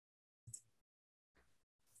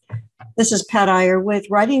This is Pat Iyer with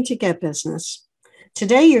Writing to Get Business.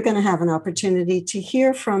 Today, you're going to have an opportunity to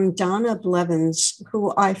hear from Donna Blevins,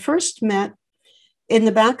 who I first met in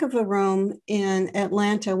the back of a room in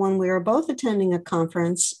Atlanta when we were both attending a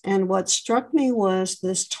conference. And what struck me was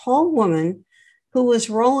this tall woman who was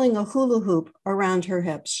rolling a hula hoop around her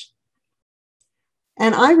hips.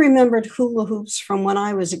 And I remembered hula hoops from when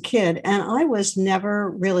I was a kid, and I was never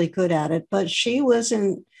really good at it, but she was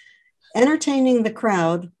entertaining the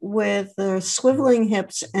crowd with the swiveling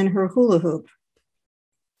hips and her hula hoop.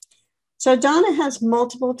 So Donna has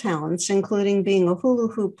multiple talents, including being a hula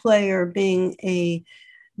hoop player, being a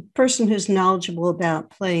person who's knowledgeable about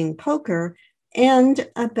playing poker, and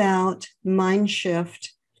about mind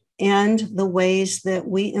shift and the ways that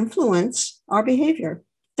we influence our behavior.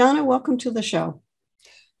 Donna, welcome to the show.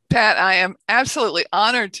 Pat, I am absolutely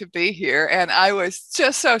honored to be here. And I was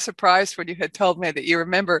just so surprised when you had told me that you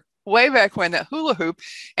remember way back when that hula hoop,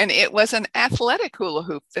 and it was an athletic hula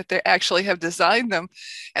hoop that they actually have designed them.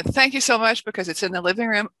 And thank you so much, because it's in the living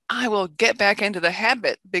room. I will get back into the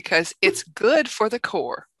habit because it's good for the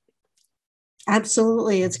core.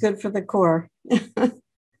 Absolutely. It's good for the core.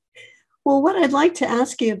 Well, what I'd like to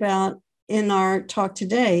ask you about in our talk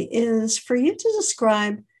today is for you to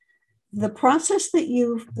describe the process that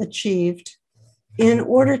you've achieved in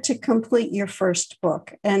order to complete your first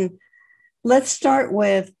book. And let's start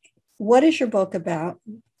with, what is your book about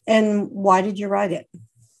and why did you write it?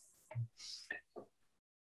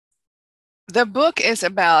 The book is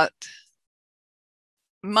about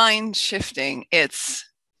mind shifting. It's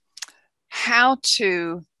how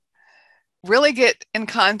to really get in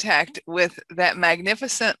contact with that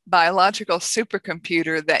magnificent biological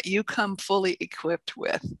supercomputer that you come fully equipped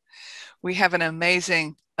with. We have an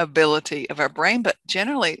amazing ability of our brain, but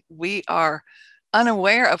generally we are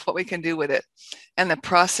unaware of what we can do with it. And the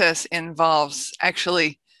process involves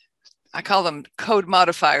actually, I call them code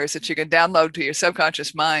modifiers that you can download to your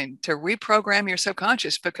subconscious mind to reprogram your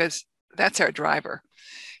subconscious, because that's our driver.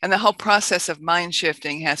 And the whole process of mind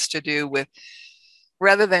shifting has to do with,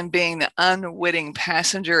 rather than being the unwitting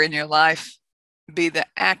passenger in your life, be the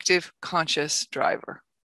active, conscious driver.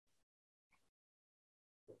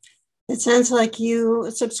 It sounds like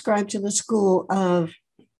you subscribe to the school of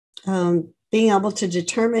being able to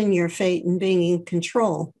determine your fate and being in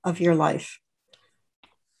control of your life.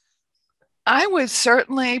 I would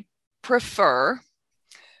certainly prefer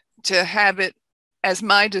to have it as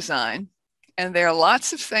my design. And there are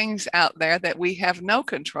lots of things out there that we have no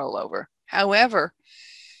control over. However,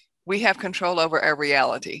 we have control over our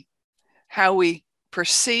reality, how we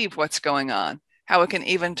perceive what's going on, how it can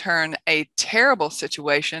even turn a terrible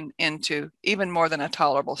situation into even more than a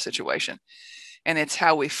tolerable situation. And it's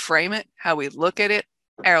how we frame it, how we look at it.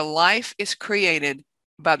 Our life is created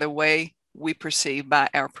by the way we perceive, by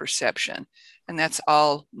our perception. And that's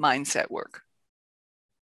all mindset work.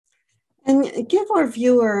 And give our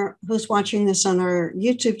viewer who's watching this on our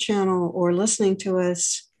YouTube channel or listening to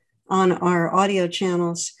us on our audio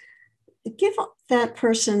channels, give that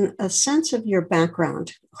person a sense of your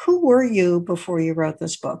background. Who were you before you wrote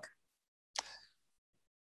this book?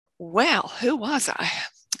 Well, who was I?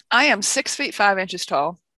 I am 6'5"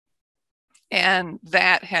 tall. And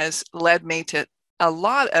that has led me to a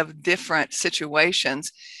lot of different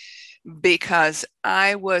situations, because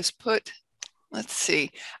I was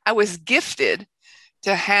I was gifted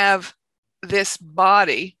to have this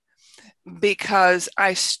body because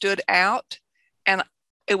I stood out and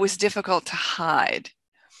it was difficult to hide.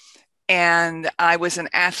 And I was an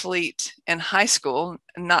athlete in high school,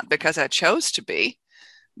 not because I chose to be,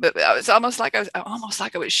 but it was almost like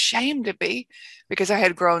I was ashamed to be, because I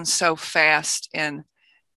had grown so fast in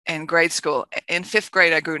grade school. In 5th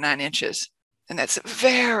grade, I grew 9 inches, and that's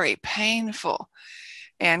very painful.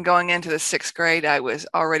 And going into the 6th grade, I was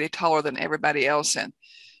already taller than everybody else.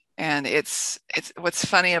 And it's what's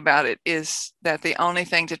funny about it is that the only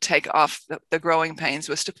thing to take off the growing pains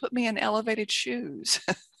was to put me in elevated shoes.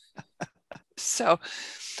 So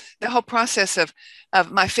the whole process of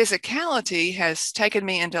my physicality has taken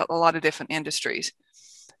me into a lot of different industries.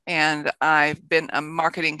 And I've been a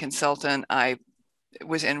marketing consultant. I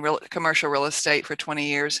was in commercial real estate for 20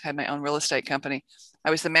 years, had my own real estate company.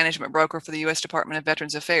 I was the management broker for the U.S. Department of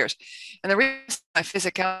Veterans Affairs. And the reason my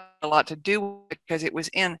physicality had a lot to do with it, because it was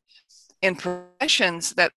in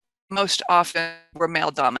professions that most often were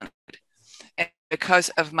male dominated. And because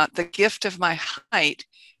of the gift of my height,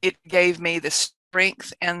 it gave me the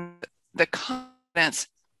strength and the confidence.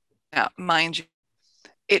 Now, mind you,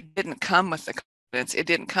 it didn't come with the confidence. It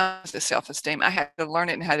didn't come with the self-esteem. I had to learn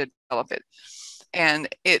it and how to develop it. And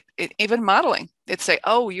it even modeling, it'd say,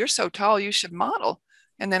 oh, you're so tall, you should model.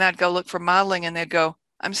 And then I'd go look for modeling and they'd go,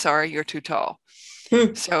 I'm sorry, you're too tall.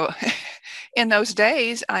 So in those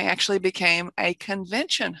days, I actually became a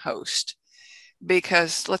convention host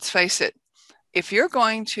because let's face it, if you're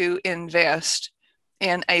going to invest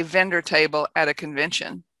in a vendor table at a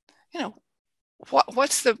convention,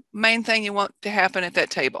 what's the main thing you want to happen at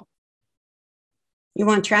that table? You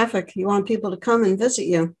want traffic. You want people to come and visit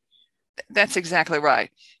you. That's exactly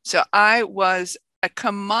right. So I was a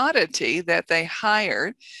commodity that they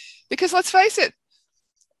hired because let's face it,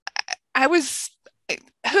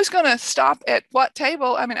 who's going to stop at what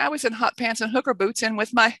table? I mean, I was in hot pants and hooker boots and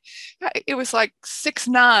it was like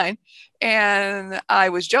 6'9", and I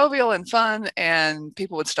was jovial and fun and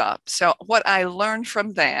people would stop. So what I learned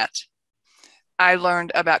from that, I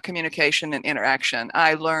learned about communication and interaction.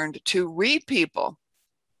 I learned to read people.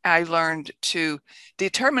 I learned to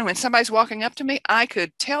determine when somebody's walking up to me, I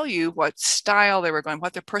could tell you what style they were going,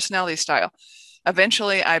 what their personality style.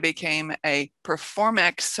 Eventually, I became a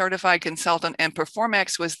Performex certified consultant, and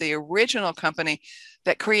Performex was the original company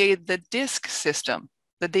that created the DISC system,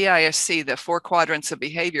 the DISC, the 4 quadrants of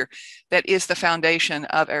behavior, that is the foundation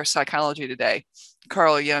of our psychology today,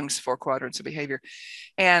 Carl Jung's 4 quadrants of behavior.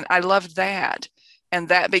 And I loved that. And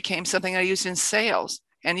that became something I used in sales.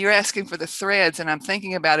 And you're asking for the threads, and I'm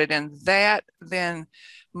thinking about it. And that then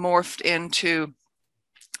morphed into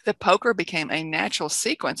the poker became a natural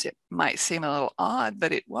sequence. It might seem a little odd,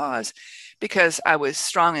 but it was because I was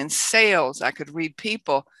strong in sales. I could read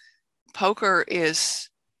people. Poker is,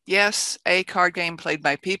 yes, a card game played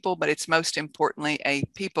by people, but it's most importantly a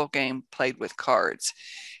people game played with cards.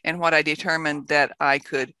 And what I determined that I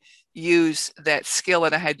could use that skill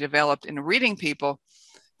that I had developed in reading people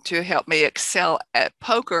to help me excel at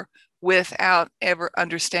poker without ever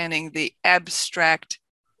understanding the abstract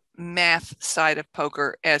math side of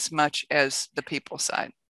poker as much as the people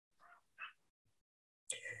side.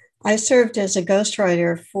 I served as a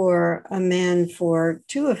ghostwriter for a man for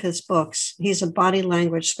 2 of his books. He's a body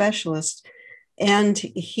language specialist, and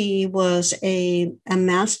he was a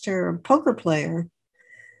master poker player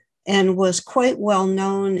and was quite well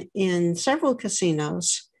known in several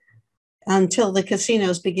casinos until the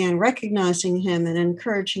casinos began recognizing him and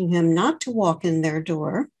encouraging him not to walk in their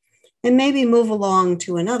door and maybe move along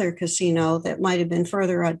to another casino that might have been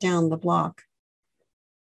further down the block.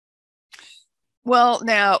 Well,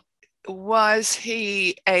 now, was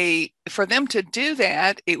he for them to do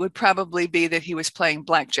that, it would probably be that he was playing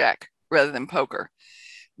blackjack rather than poker,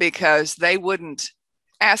 because they wouldn't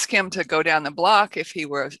ask him to go down the block if he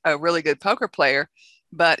were a really good poker player.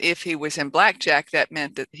 But if he was in blackjack, that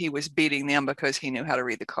meant that he was beating them because he knew how to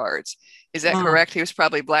read the cards. Is that correct? He was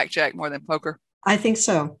probably blackjack more than poker. I think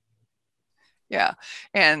so. Yeah.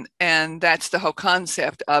 And that's the whole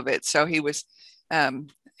concept of it. So he was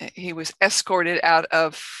escorted out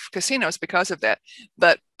of casinos because of that.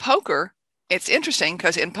 But poker, it's interesting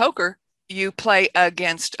because in poker, you play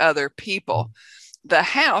against other people. The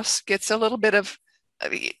house gets a little bit of,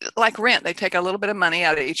 like rent, they take a little bit of money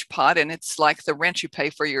out of each pot, and it's like the rent you pay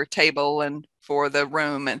for your table and for the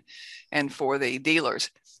room and for the dealers.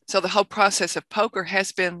 So the whole process of poker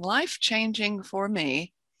has been life-changing for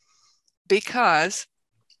me because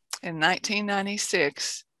in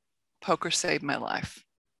 1996, poker saved my life.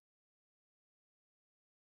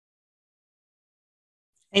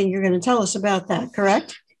 And you're going to tell us about that,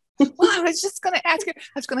 correct? Well, I was just going to ask her, I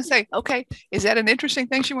was going to say, okay, is that an interesting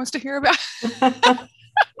thing she wants to hear about?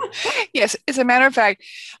 Yes, as a matter of fact,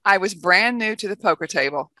 I was brand new to the poker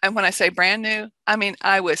table. And when I say brand new, I mean,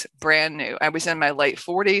 I was brand new. I was in my late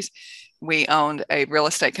 40s. We owned a real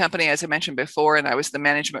estate company, as I mentioned before, and I was the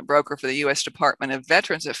management broker for the U.S. Department of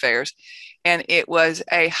Veterans Affairs. And it was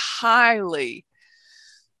a highly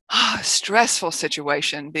stressful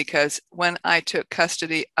situation because when I took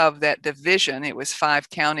custody of that division, it was 5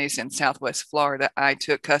 counties in Southwest Florida. I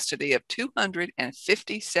took custody of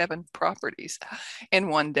 257 properties in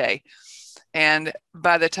one day. And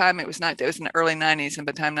by the time it was in the early 90s, and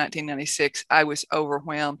by the time 1996, I was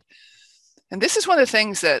overwhelmed. And this is one of the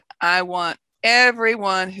things that I want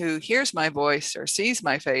everyone who hears my voice or sees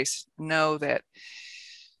my face know, that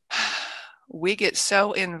we get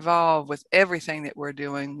so involved with everything that we're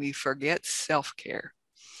doing, we forget self-care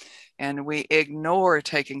and we ignore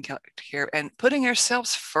taking care and putting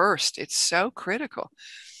ourselves first. It's so critical.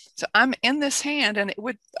 So I'm in this hand, and it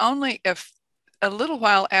would only if a little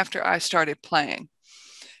while after I started playing,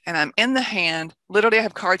 and I'm in the hand, literally I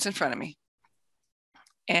have cards in front of me,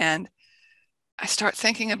 and I start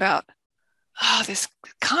thinking about oh, this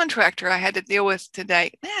contractor I had to deal with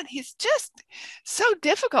today, man, he's just so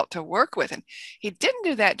difficult to work with. And he didn't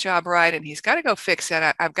do that job right. And he's got to go fix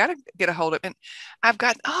that. I've got to get a hold of it. And I've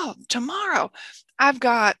got, tomorrow, I've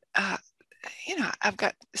got, I've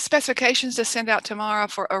got specifications to send out tomorrow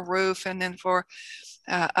for a roof and then for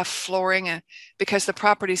a flooring, and because the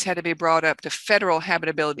properties had to be brought up to federal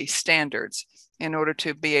habitability standards in order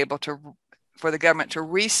to be able to for the government to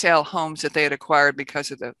resell homes that they had acquired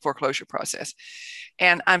because of the foreclosure process.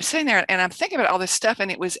 And I'm sitting there and I'm thinking about all this stuff,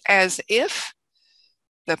 and it was as if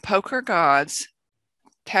the poker gods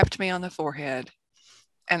tapped me on the forehead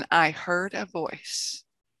and I heard a voice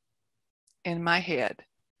in my head,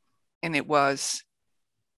 and it was,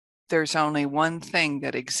 there's only one thing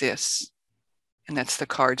that exists, and that's the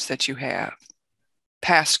cards that you have.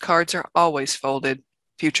 Past cards are always folded.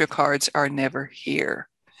 Future cards are never here.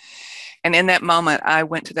 And in that moment, I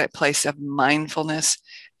went to that place of mindfulness,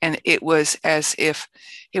 and it was as if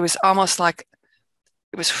it was almost like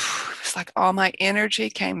it was like all my energy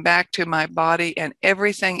came back to my body, and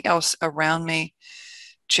everything else around me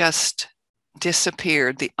just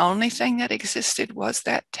disappeared. The only thing that existed was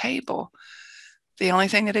that table. The only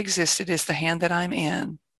thing that existed is the hand that I'm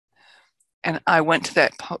in. And I went to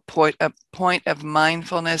that point of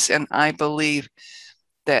mindfulness, and I believe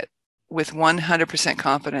that with 100%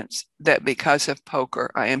 confidence that because of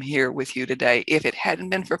poker, I am here with you today. If it hadn't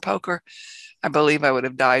been for poker, I believe I would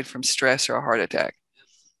have died from stress or a heart attack.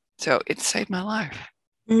 So it saved my life.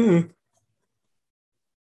 Mm.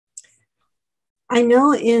 I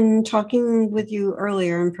know in talking with you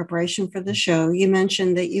earlier in preparation for the show, you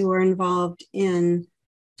mentioned that you were involved in,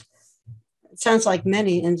 it sounds like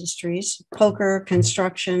many industries, poker,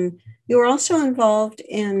 construction. You were also involved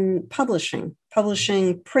in publishing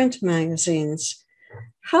print magazines.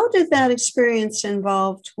 How did that experience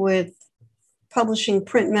involved with publishing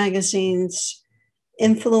print magazines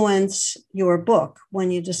influence your book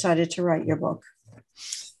when you decided to write your book?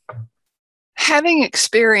 Having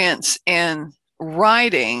experience in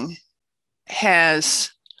writing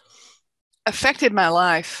has affected my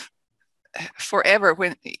life forever.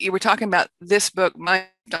 When you were talking about this book, my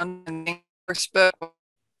first book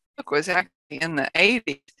was actually in the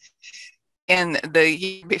 80s, in the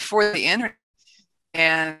year before the internet.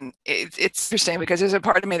 And it's interesting because there's a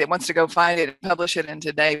part of me that wants to go find it and publish it in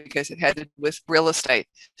today, because it had to do with real estate.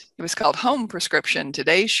 It was called Home Prescription,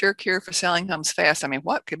 Today's Sure Cure for Selling Homes Fast. I mean,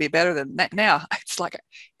 what could be better than that now? It's like,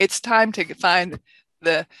 it's time to find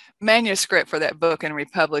the manuscript for that book and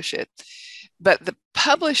republish it. But the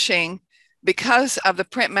publishing, because of the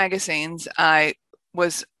print magazines, I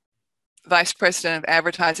was vice president of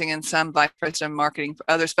advertising and some vice president of marketing for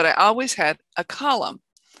others, but I always had a column.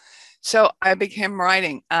 So I began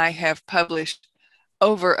writing. I have published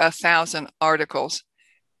over 1,000 articles,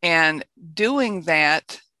 and doing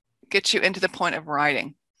that gets you into the point of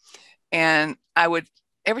writing. And I would,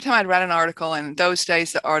 every time I'd write an article, and in those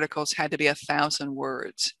days, the articles had to be 1,000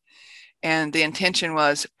 words. And the intention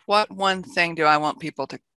was, what one thing do I want people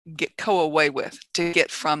to go away with, to get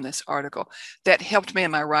from this article? That helped me in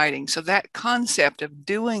my writing. So that concept of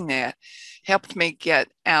doing that helped me get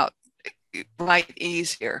out, write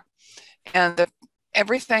easier. And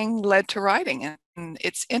everything led to writing. And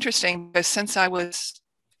it's interesting because since I was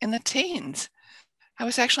in the teens, I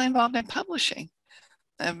was actually involved in publishing,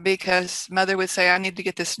 because mother would say, I need to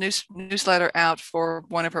get this newsletter out for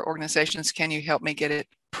one of her organizations. Can you help me get it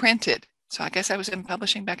printed? So I guess I was in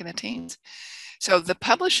publishing back in the teens. So the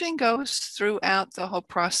publishing goes throughout the whole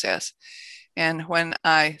process. And when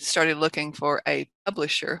I started looking for a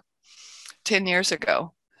publisher 10 years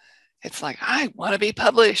ago, it's like, I want to be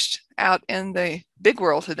published out in the big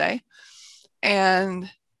world today. And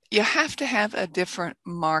you have to have a different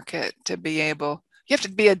market to be able, you have to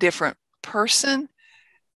be a different person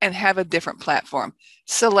and have a different platform.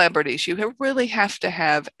 Celebrities, you really have to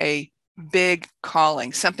have a big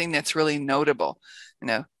calling, something that's really notable. You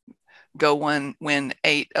know, go win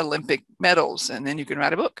 8 Olympic medals, and then you can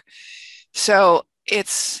write a book. So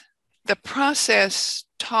it's, the process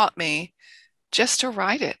taught me just to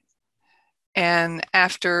write it. And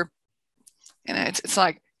after, it's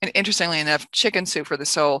like, and interestingly enough, Chicken Soup for the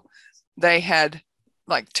Soul, they had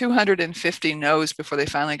like 250 no's before they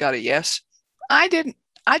finally got a yes. I didn't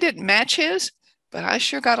match his, but I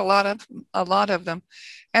sure got a lot of them.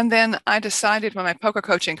 And then I decided, when my poker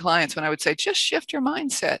coaching clients, when I would say, just shift your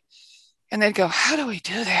mindset, and they'd go, how do we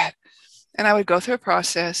do that? And I would go through a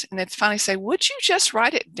process, and they'd finally say, would you just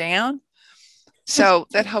write it down? So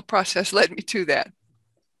that whole process led me to that.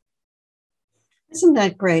 Isn't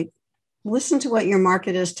that great? Listen to what your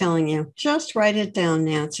market is telling you. Just write it down,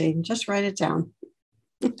 Nancy. Just write it down.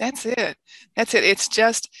 That's it. That's it.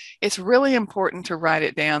 It's really important to write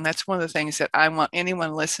it down. That's one of the things that I want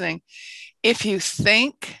anyone listening. If you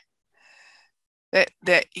think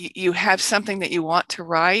that you have something that you want to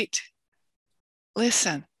write,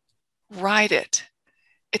 listen, write it.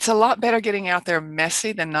 It's a lot better getting out there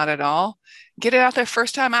messy than not at all. Get it out there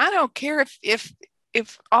first time. I don't care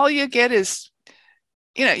if all you get is,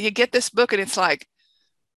 you get this book and it's like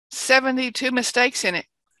 72 mistakes in it.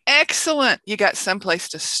 Excellent. You got someplace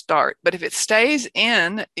to start. But if it stays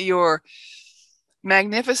in your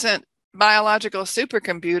magnificent biological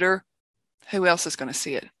supercomputer, who else is going to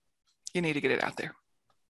see it? You need to get it out there.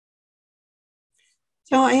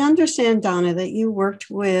 So I understand, Donna, that you worked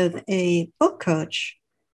with a book coach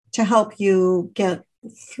to help you get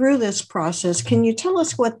through this process. Can you tell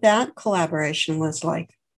us what that collaboration was like?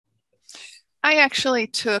 I actually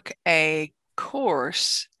took a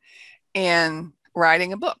course in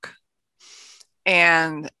writing a book,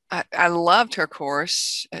 and I loved her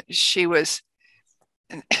course. She's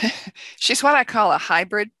what I call a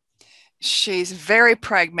hybrid. She's very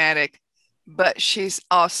pragmatic, but she's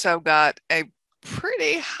also got a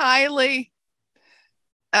pretty highly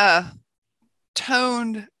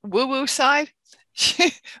toned woo-woo side.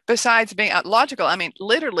 Besides being logical, I mean,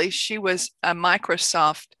 literally, she was a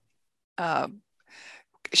Microsoft.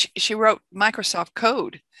 She wrote Microsoft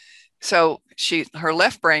code, so her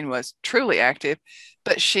left brain was truly active,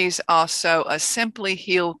 but she's also a simply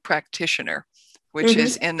healed practitioner, which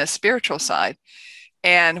is in the spiritual side.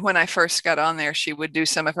 And when I first got on there, she would do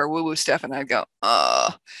some of her woo-woo stuff, and I'd go, oh.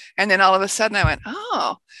 And then all of a sudden I went,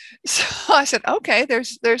 oh. So I said, okay,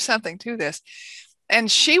 there's something to this. And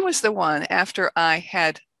she was the one, after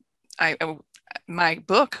my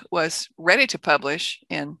book was ready to publish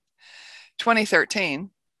in 2013.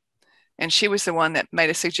 And she was the one that made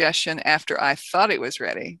a suggestion after I thought it was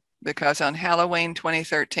ready, because on Halloween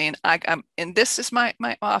 2013, and this is my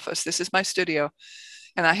office, this is my studio.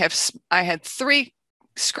 And I had 3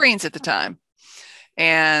 screens at the time,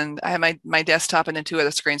 and I had my desktop and then 2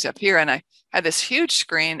 other screens up here, and I had this huge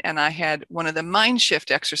screen, and I had one of the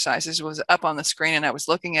MindShift exercises was up on the screen, and I was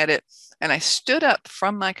looking at it, and I stood up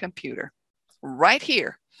from my computer right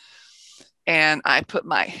here, and I put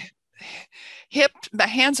my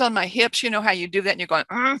hands on my hips. You know how you do that, and you're going,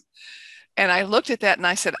 and I looked at that and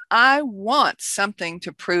I said, I want something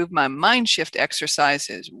to prove my MindShift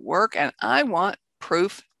exercises work, and I want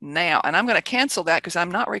proof now. And I'm going to cancel that because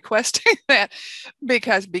I'm not requesting that,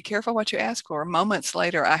 because be careful what you ask for. Moments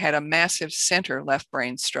later, I had a massive center left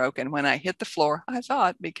brain stroke. And when I hit the floor, I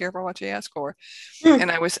thought, be careful what you ask for.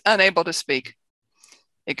 And I was unable to speak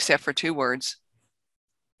except for 2 words.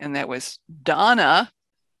 And that was Donna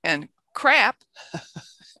and crap.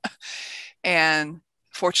 And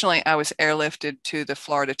fortunately, I was airlifted to the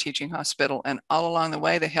Florida Teaching Hospital. And all along the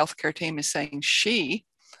way, the healthcare team is saying she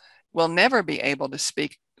will never be able to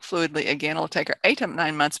speak fluidly again. It'll take her 8 to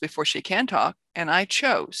 9 months before she can talk. And I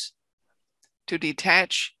chose to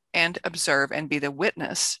detach and observe and be the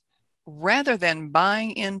witness rather than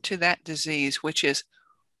buying into that disease, which is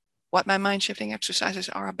what my mind shifting exercises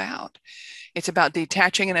are about. It's about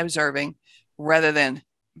detaching and observing rather than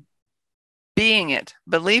being it,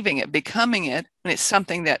 believing it, becoming it. And it's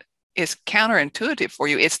something that is counterintuitive for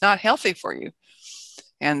you. It's not healthy for you.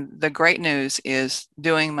 And the great news is,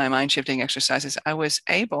 doing my mind shifting exercises, I was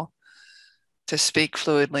able to speak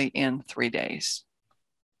fluidly in 3 days.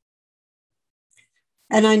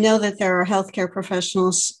 And I know that there are healthcare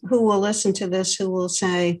professionals who will listen to this who will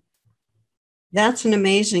say, that's an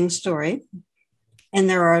amazing story. And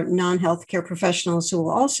there are non-healthcare professionals who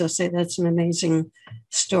will also say that's an amazing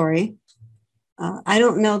story. I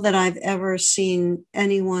don't know that I've ever seen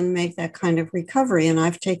anyone make that kind of recovery. And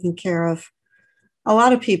I've taken care of a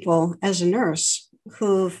lot of people as a nurse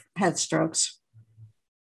who've had strokes.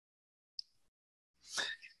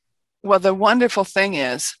 Well, the wonderful thing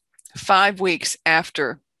is, 5 weeks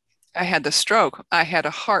after I had the stroke, I had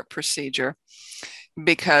a heart procedure,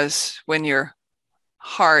 because when your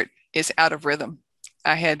heart is out of rhythm,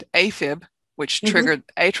 I had AFib, which triggered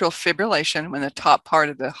atrial fibrillation when the top part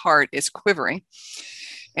of the heart is quivering.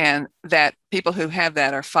 And that people who have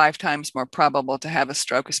that are 5 times more probable to have a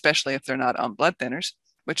stroke, especially if they're not on blood thinners,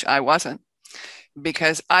 which I wasn't,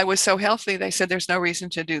 because I was so healthy. They said there's no reason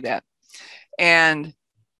to do that. And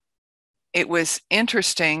it was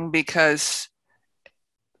interesting because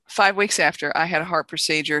 5 weeks after, I had a heart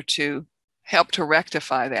procedure to help to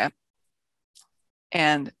rectify that.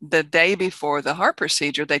 And the day before the heart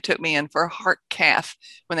procedure, they took me in for a heart cath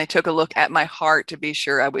when they took a look at my heart to be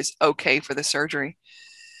sure I was okay for the surgery.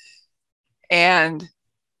 And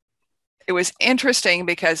it was interesting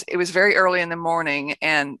because it was very early in the morning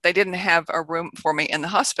and they didn't have a room for me in the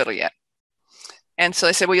hospital yet. And so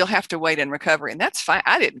they said, well, you'll have to wait in recovery. And that's fine.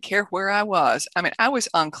 I didn't care where I was. I mean, I was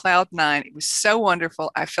on cloud nine. It was so wonderful.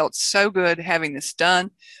 I felt so good having this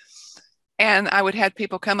done. And I would have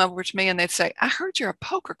people come over to me and they'd say, I heard you're a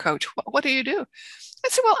poker coach. What do you do? I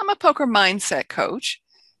said, well, I'm a poker mindset coach.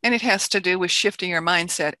 And it has to do with shifting your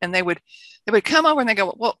mindset. And they would come over and they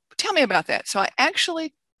go, well, tell me about that. So I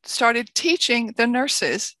actually started teaching the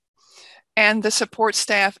nurses and the support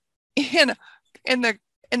staff in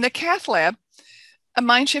the cath lab a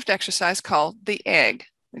mind shift exercise called the egg.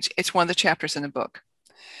 It's one of the chapters in the book.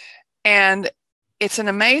 And it's an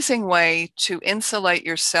amazing way to insulate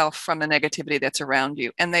yourself from the negativity that's around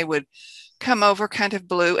you. And they would come over kind of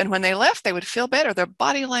blue. And when they left, they would feel better. Their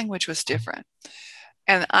body language was different.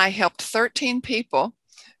 And I helped 13 people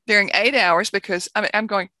during 8 hours because I'm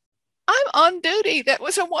on duty. That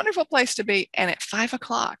was a wonderful place to be. And at 5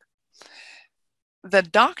 o'clock, the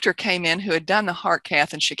doctor came in who had done the heart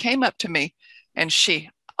cath, and she came up to me and she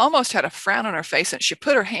almost had a frown on her face. And she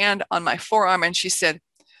put her hand on my forearm and she said,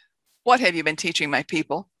 what have you been teaching my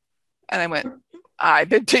people? And I went, I've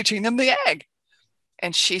been teaching them the egg.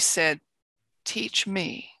 And she said, teach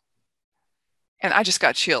me. And I just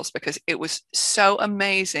got chills because it was so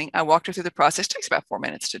amazing. I walked her through the process. It takes about 4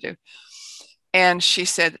 minutes to do. And she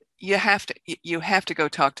said, you have to go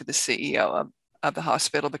talk to the CEO of the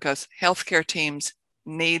hospital because healthcare teams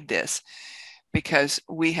need this, because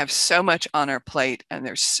we have so much on our plate and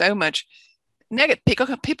there's so much negative.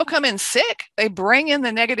 People come in sick. They bring in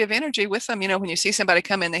the negative energy with them. You know, when you see somebody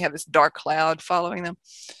come in, they have this dark cloud following them.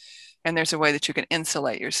 And there's a way that you can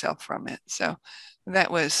insulate yourself from it. So that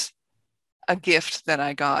was a gift that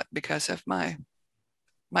I got because of my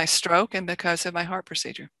stroke and because of my heart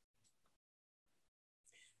procedure.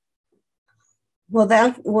 Well,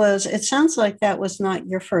 it sounds like that was not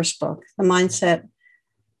your first book. The mindset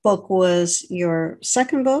book was your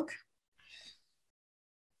second book?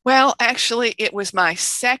 Well, actually, it was my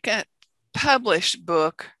second published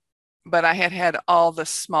book, but I had all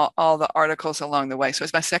the articles along the way. So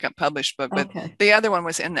it's my second published book, but okay. The other one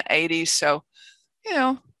was in the 80s. So, you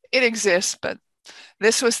know, it exists, but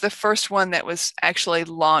this was the first one that was actually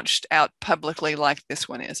launched out publicly like this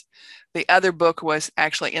one is. The other book was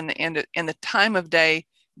actually in the time of day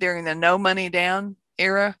during the no money down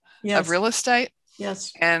era of real estate.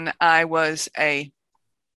 Yes. And I was a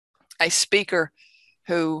speaker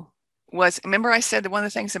who remember I said that one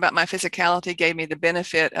of the things about my physicality gave me the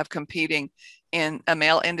benefit of competing in a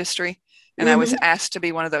male industry. And I was asked to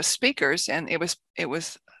be one of those speakers. And I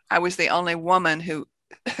was the only woman who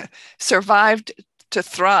survived to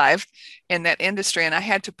thrive in that industry. And I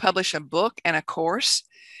had to publish a book and a course.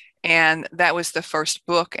 And that was the first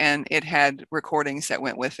book, and it had recordings that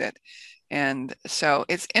went with it. And so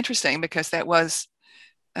it's interesting because that was,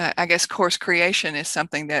 I guess, course creation is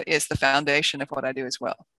something that is the foundation of what I do as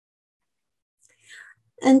well.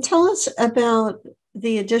 And tell us about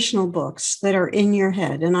the additional books that are in your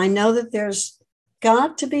head. And I know that there's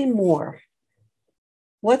got to be more.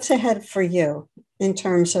 What's ahead for you in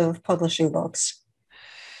terms of publishing books?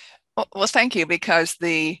 Well, thank you, because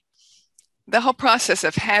the whole process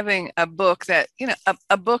of having a book that, you know,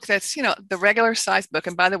 a book that's, you know, the regular size book.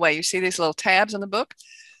 And by the way, you see these little tabs on the book.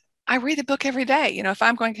 I read the book every day. You know, if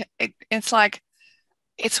I'm going, it's like,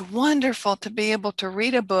 it's wonderful to be able to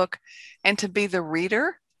read a book and to be the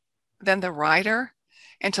reader than the writer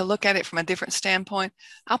and to look at it from a different standpoint.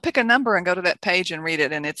 I'll pick a number and go to that page and read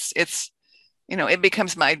it. And it's, you know, it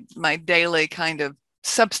becomes my daily kind of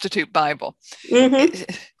substitute Bible.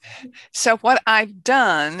 So what I've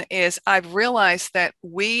done is I've realized that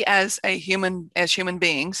we as human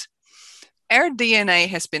beings, our DNA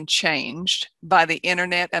has been changed by the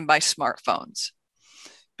internet and by smartphones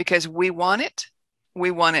because we want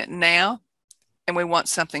it now, and we want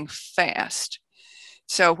something fast.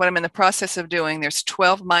 So what I'm in the process of doing, there's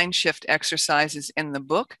 12 mind shift exercises in the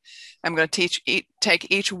book. I'm going to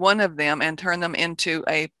take each one of them and turn them into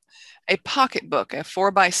a pocketbook, a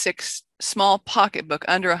 4x6 small pocketbook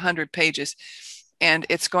under 100 pages. And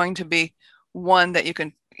it's going to be one that you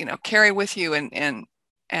can, you know, carry with you and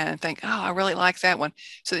think, oh, I really like that one.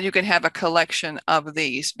 So that you can have a collection of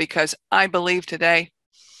these, because I believe today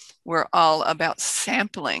we're all about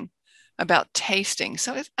sampling, about tasting.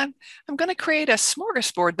 So I'm going to create a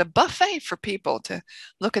smorgasbord, the buffet for people to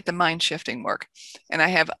look at the mind shifting work. And I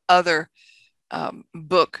have other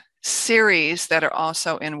book series that are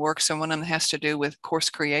also in works. And one of them has to do with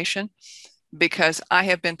course creation, because I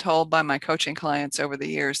have been told by my coaching clients over the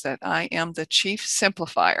years that I am the chief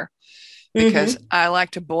simplifier. because Mm-hmm. I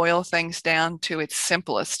like to boil things down to its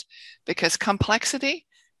simplest, because complexity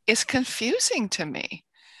is confusing to me.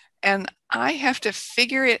 And I have to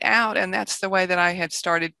figure it out. And that's the way that I had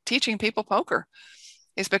started teaching people poker,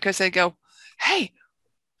 is because they go, hey,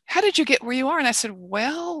 how did you get where you are? And I said,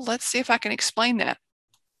 well, let's see if I can explain that.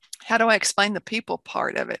 How do I explain the people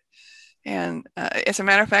part of it? And as a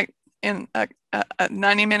matter of fact, in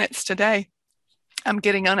 90 minutes today, I'm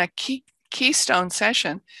getting on a keystone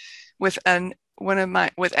session with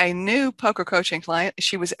with a new poker coaching client.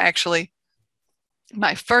 She was actually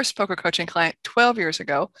my first poker coaching client 12 years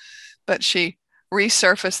ago, but she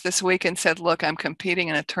resurfaced this week and said, look, I'm competing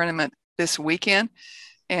in a tournament this weekend,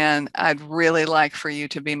 and I'd really like for you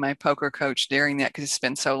to be my poker coach during that, because it's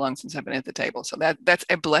been so long since I've been at the table. So that's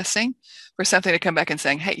a blessing, for something to come back and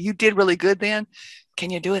saying, hey, you did really good then. Can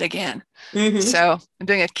you do it again? Mm-hmm. So I'm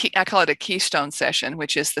doing I call it a keystone session,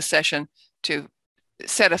 which is the session to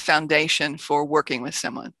set a foundation for working with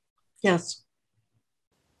someone. Yes.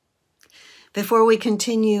 Before we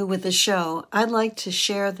continue with the show, I'd like to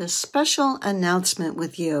share this special announcement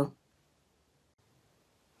with you.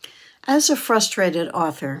 As a frustrated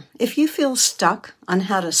author, if you feel stuck on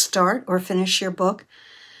how to start or finish your book,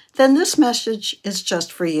 then this message is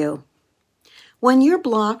just for you. When you're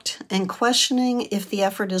blocked and questioning if the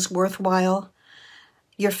effort is worthwhile,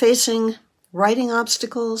 you're facing writing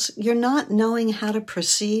obstacles, you're not knowing how to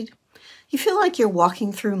proceed, you feel like you're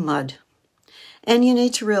walking through mud. And you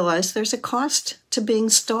need to realize there's a cost to being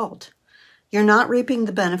stalled. You're not reaping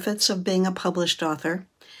the benefits of being a published author,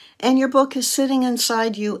 and your book is sitting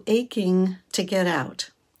inside you aching to get out.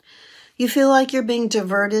 You feel like you're being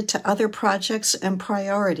diverted to other projects and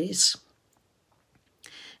priorities.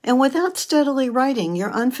 And without steadily writing, your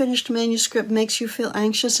unfinished manuscript makes you feel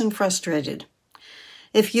anxious and frustrated.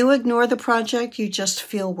 If you ignore the project, you just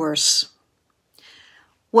feel worse.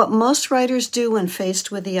 What most writers do when faced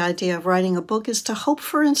with the idea of writing a book is to hope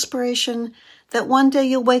for inspiration, that one day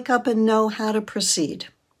you'll wake up and know how to proceed.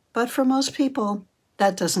 But for most people,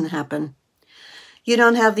 that doesn't happen. You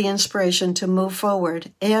don't have the inspiration to move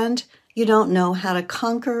forward, and you don't know how to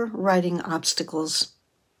conquer writing obstacles.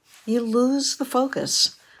 You lose the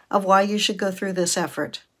focus of why you should go through this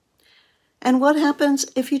effort. And what happens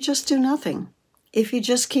if you just do nothing? If you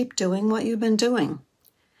just keep doing what you've been doing?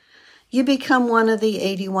 You become one of the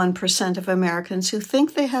 81% of Americans who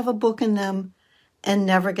think they have a book in them and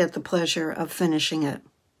never get the pleasure of finishing it.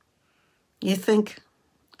 You think,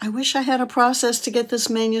 I wish I had a process to get this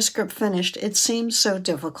manuscript finished. It seems so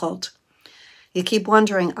difficult. You keep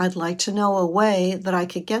wondering, I'd like to know a way that I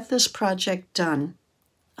could get this project done.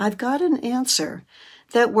 I've got an answer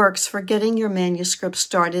that works for getting your manuscript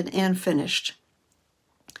started and finished.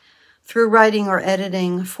 Through writing or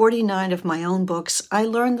editing 49 of my own books, I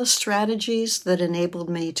learned the strategies that enabled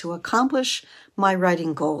me to accomplish my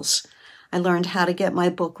writing goals. I learned how to get my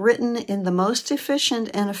book written in the most efficient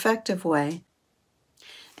and effective way,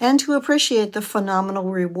 and to appreciate the phenomenal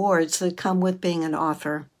rewards that come with being an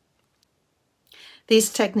author.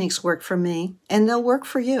 These techniques work for me, and they'll work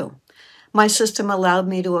for you. My system allowed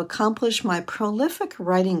me to accomplish my prolific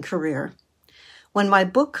writing career. When my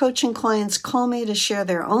book coaching clients call me to share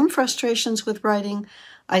their own frustrations with writing,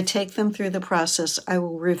 I take them through the process I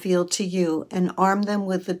will reveal to you and arm them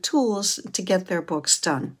with the tools to get their books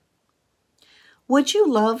done. Would you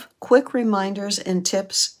love quick reminders and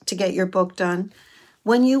tips to get your book done?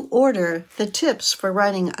 When you order the tips for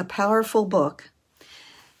writing a powerful book,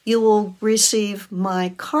 you will receive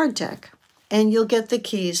my card deck, and you'll get the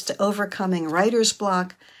keys to overcoming writer's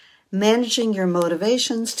block, managing your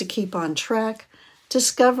motivations to keep on track,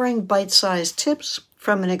 discovering bite-sized tips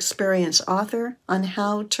from an experienced author on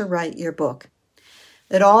how to write your book.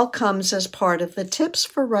 It all comes as part of the tips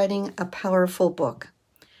for writing a powerful book.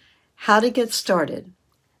 How to get started.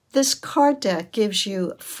 This card deck gives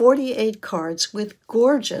you 48 cards with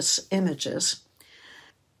gorgeous images.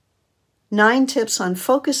 9 tips on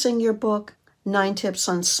focusing your book, 9 tips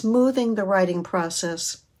on smoothing the writing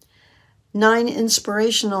process, 9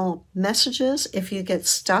 inspirational messages if you get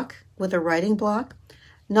stuck with a writing block,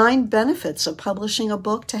 9 benefits of publishing a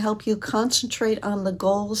book to help you concentrate on the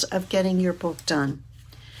goals of getting your book done,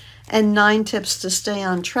 and 9 tips to stay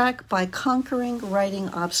on track by conquering writing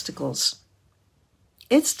obstacles.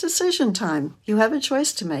 It's decision time. You have a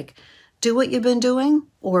choice to make. Do what you've been doing,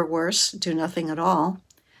 or worse, do nothing at all.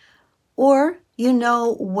 Or you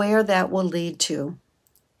know where that will lead to.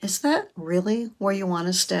 Is that really where you want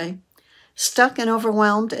to stay? Stuck and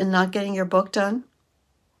overwhelmed and not getting your book done?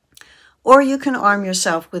 Or you can arm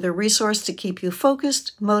yourself with a resource to keep you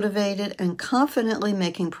focused, motivated, and confidently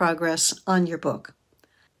making progress on your book.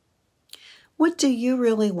 What do you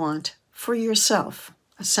really want for yourself,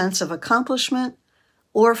 a sense of accomplishment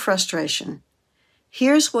or frustration.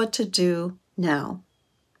 Here's what to do now.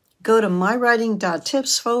 Go to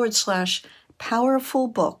mywriting.tips/powerful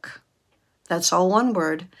book. That's all one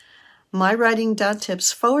word,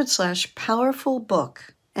 mywriting.tips/powerful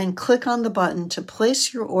book, and click on the button to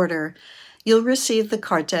place your order. You'll receive the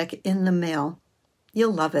card deck in the mail.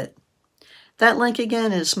 You'll love it. That link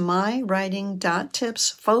again is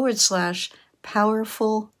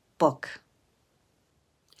mywriting.tips/powerful book.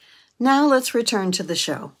 Now let's return to the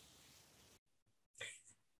show.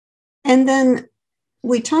 And then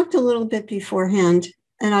we talked a little bit beforehand,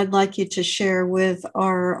 and I'd like you to share with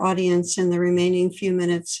our audience in the remaining few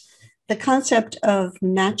minutes the concept of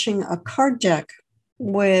matching a card deck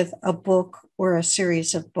with a book or a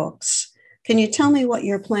series of books. Can you tell me what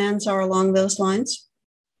your plans are along those lines?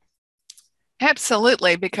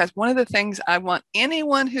 Absolutely, because one of the things I want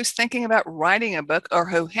anyone who's thinking about writing a book or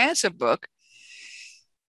who has a book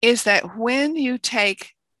is that when you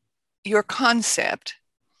take your concept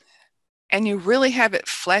and you really have it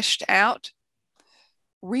fleshed out,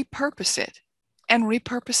 repurpose it and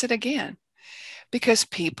repurpose it again, because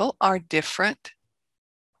people are different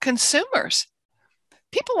consumers.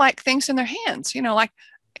 People like things in their hands, like,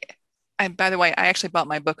 and by the way, I actually bought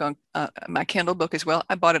my book on my Kindle book as well.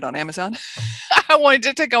 I bought it on Amazon. I wanted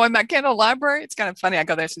it to go in my Kindle library. It's kind of funny. I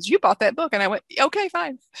go there and says, "You bought that book?" And I went, "Okay,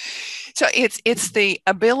 fine." So it's the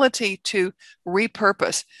ability to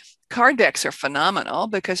repurpose. Card decks are phenomenal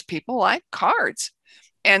because people like cards.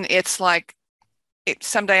 And it's like,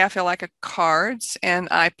 someday I feel like a cards, and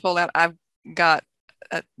I pull out, I've got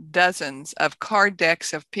dozens of card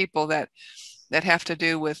decks of people that have to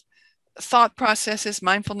do with thought processes,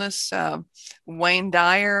 mindfulness. Wayne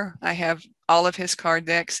Dyer, I have all of his card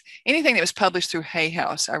decks. Anything that was published through Hay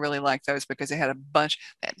House, I really like those because they had a bunch.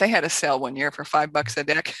 They had a sale one year for $5 a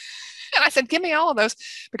deck. And I said, give me all of those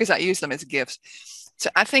because I use them as gifts. So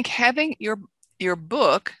I think having your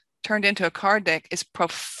book turned into a card deck is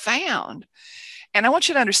profound. And I want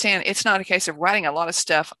you to understand, it's not a case of writing a lot of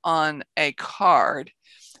stuff on a card.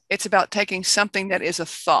 It's about taking something that is a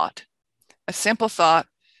thought, a simple thought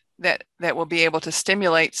that will be able to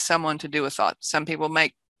stimulate someone to do a thought. Some people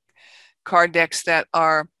make card decks that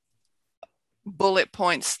are bullet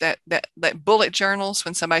points, that bullet journals.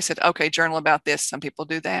 When somebody said, okay, journal about this, some people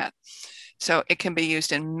do that. So it can be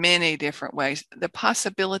used in many different ways. The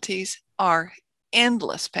possibilities are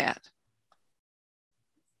endless, Pat.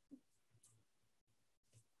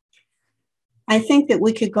 I think that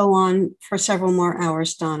we could go on for several more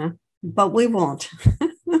hours, Donna, but we won't.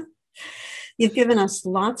 You've given us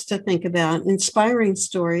lots to think about, inspiring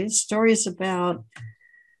stories about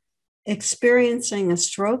experiencing a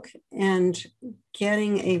stroke and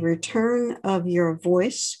getting a return of your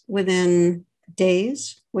voice within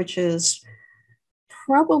days, which is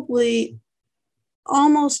probably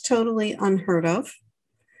almost totally unheard of.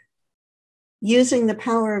 Using the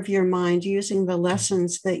power of your mind, using the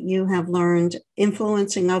lessons that you have learned,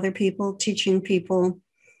 influencing other people, teaching people.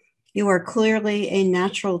 You are clearly a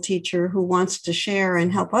natural teacher who wants to share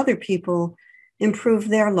and help other people improve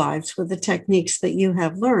their lives with the techniques that you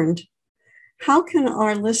have learned. How can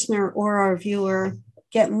our listener or our viewer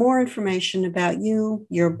get more information about you,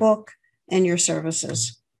 your book, and your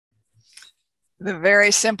services? The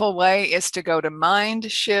very simple way is to go to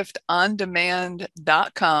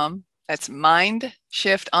MindShiftOnDemand.com. That's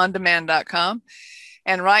MindShiftOnDemand.com.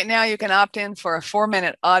 And right now you can opt in for a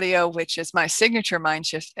 4-minute audio, which is my signature mind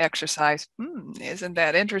shift exercise. Isn't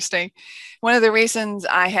that interesting? One of the reasons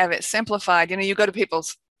I have it simplified, you go to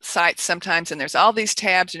people's sites sometimes and there's all these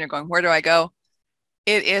tabs and you're going, where do I go?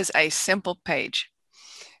 It is a simple page.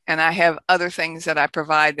 And I have other things that I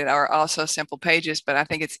provide that are also simple pages, but I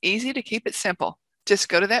think it's easy to keep it simple. Just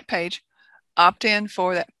go to that page, opt in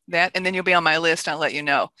for that, and then you'll be on my list. I'll let you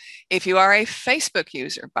know. If you are a Facebook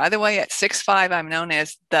user, by the way, at 6'5", I'm known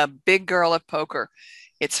as the Big Girl of Poker.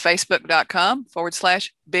 It's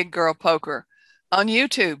facebook.com/Big Girl Poker. On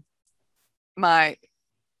YouTube,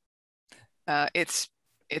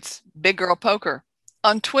 it's Big Girl Poker.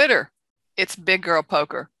 On Twitter, it's Big Girl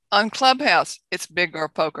Poker. On Clubhouse, it's Big Girl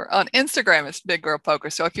Poker. On Instagram, it's Big Girl Poker.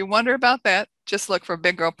 So if you wonder about that, just look for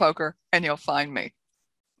Big Girl Poker and you'll find me.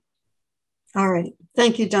 All right.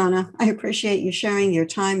 Thank you, Donna. I appreciate you sharing your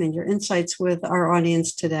time and your insights with our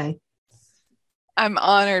audience today. I'm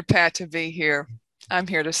honored, Pat, to be here. I'm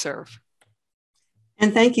here to serve.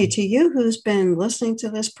 And thank you to you who's been listening to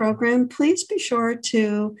this program. Please be sure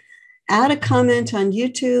to add a comment on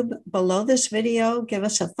YouTube below this video. Give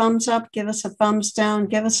us a thumbs up, give us a thumbs down,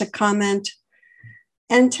 give us a comment,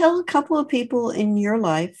 and tell a couple of people in your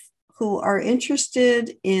life who are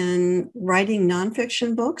interested in writing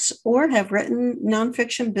nonfiction books or have written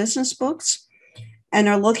nonfiction business books and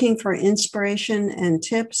are looking for inspiration and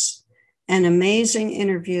tips and amazing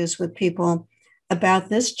interviews with people about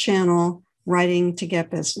this channel, Writing to Get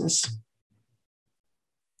Business.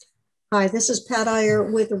 Hi, this is Pat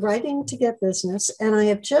Iyer with Writing to Get Business, and I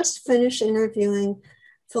have just finished interviewing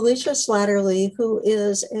Felicia Slattery, who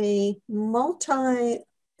is a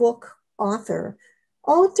multi-book author,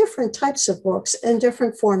 all different types of books and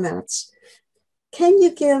different formats. Can you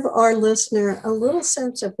give our listener a little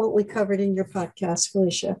sense of what we covered in your podcast,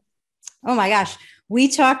 Felicia? Oh my gosh. We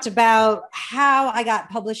talked about how I got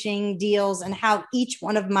publishing deals and how each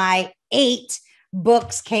one of my 8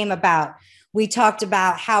 books came about. We talked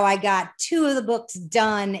about how I got 2 of the books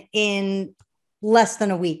done in less than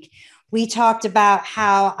a week. We talked about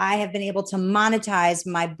how I have been able to monetize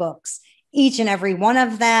my books, each and every one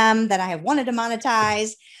of them that I have wanted to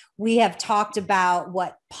monetize. We have talked about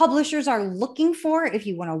what publishers are looking for if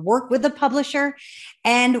you want to work with a publisher.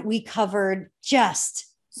 And we covered just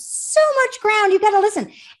so much ground. You got to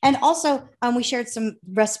listen. And also we shared some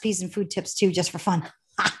recipes and food tips too, just for fun.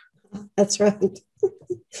 That's right.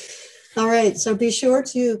 All right. So be sure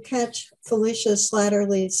to catch Felicia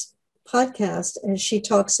Slattery's podcast as she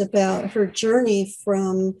talks about her journey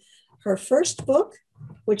from her first book,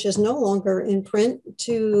 which is no longer in print,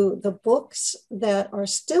 to the books that are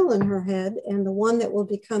still in her head and the one that will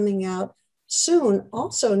be coming out soon,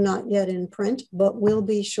 also not yet in print, but will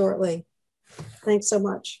be shortly. Thanks so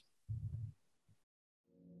much.